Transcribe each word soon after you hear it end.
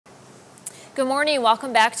Good morning,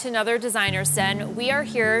 welcome back to another Designer's Den. We are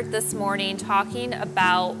here this morning talking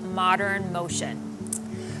about modern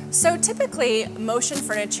motion. So typically, motion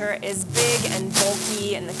furniture is big and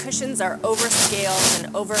bulky and the cushions are overscaled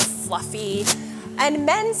and over fluffy. And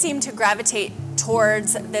men seem to gravitate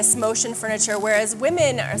towards this motion furniture, whereas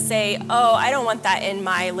women say, oh, I don't want that in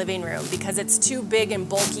my living room because it's too big and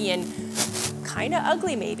bulky and kind of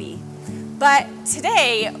ugly maybe. But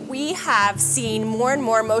today, we have seen more and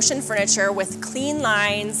more motion furniture with clean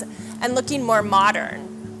lines and looking more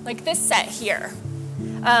modern, like this set here.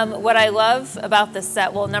 What I love about this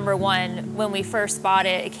set, well, number one, when we first bought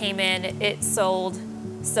it, it came in, it sold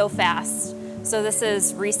so fast. So this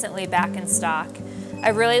is recently back in stock. I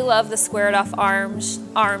really love the squared off arms.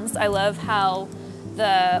 I love how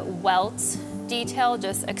the welt detail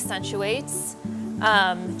just accentuates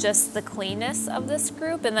just the cleanness of this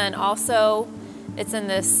group, and then also it's in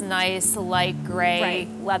this nice light gray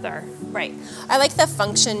leather. Right. I like the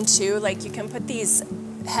function too, like you can put these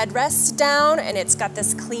headrests down and it's got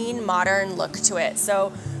this clean modern look to it.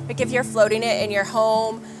 So like if you're floating it in your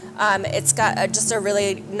home, it's got just a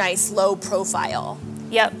really nice low profile.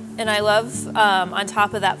 Yep, and I love on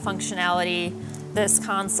top of that functionality, this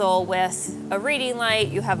console with a reading light.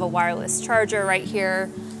 You have a wireless charger right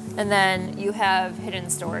here, and then you have hidden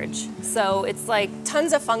storage. So it's like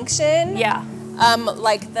tons of function. Yeah.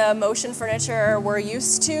 Like the motion furniture we're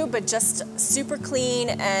used to, but just super clean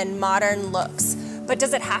and modern looks. But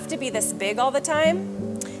does it have to be this big all the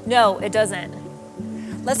time? No, it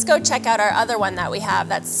doesn't. Let's go check out our other one that we have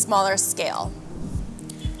that's smaller scale.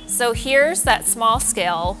 So here's that small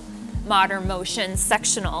scale modern motion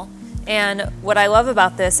sectional. And what I love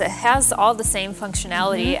about this, it has all the same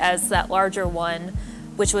functionality as that larger one,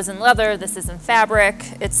 which was in leather. This is in fabric.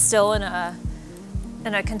 It's still in a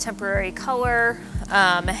contemporary color.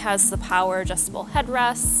 It has the power adjustable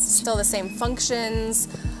headrest. Still the same functions.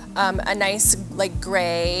 A nice like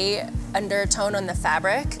gray undertone on the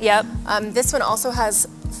fabric. Yep. This one also has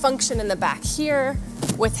function in the back here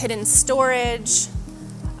with hidden storage.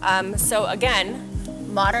 So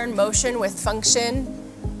again, modern motion with function.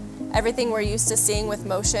 Everything we're used to seeing with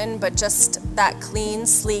motion, but just that clean,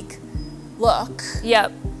 sleek look.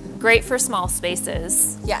 Yep, great for small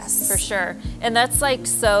spaces. Yes. For sure. And that's like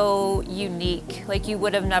so unique. Like you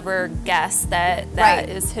would have never guessed that that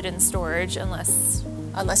is hidden storage unless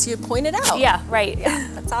you point it out. Yeah, right. Yeah,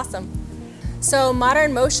 that's awesome. So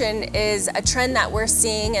modern motion is a trend that we're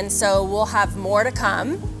seeing, and so we'll have more to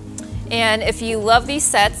come. And if you love these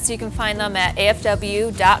sets, you can find them at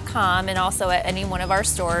AFW.com and also at any one of our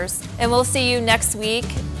stores. And we'll see you next week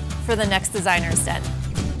for the next Designer's Den.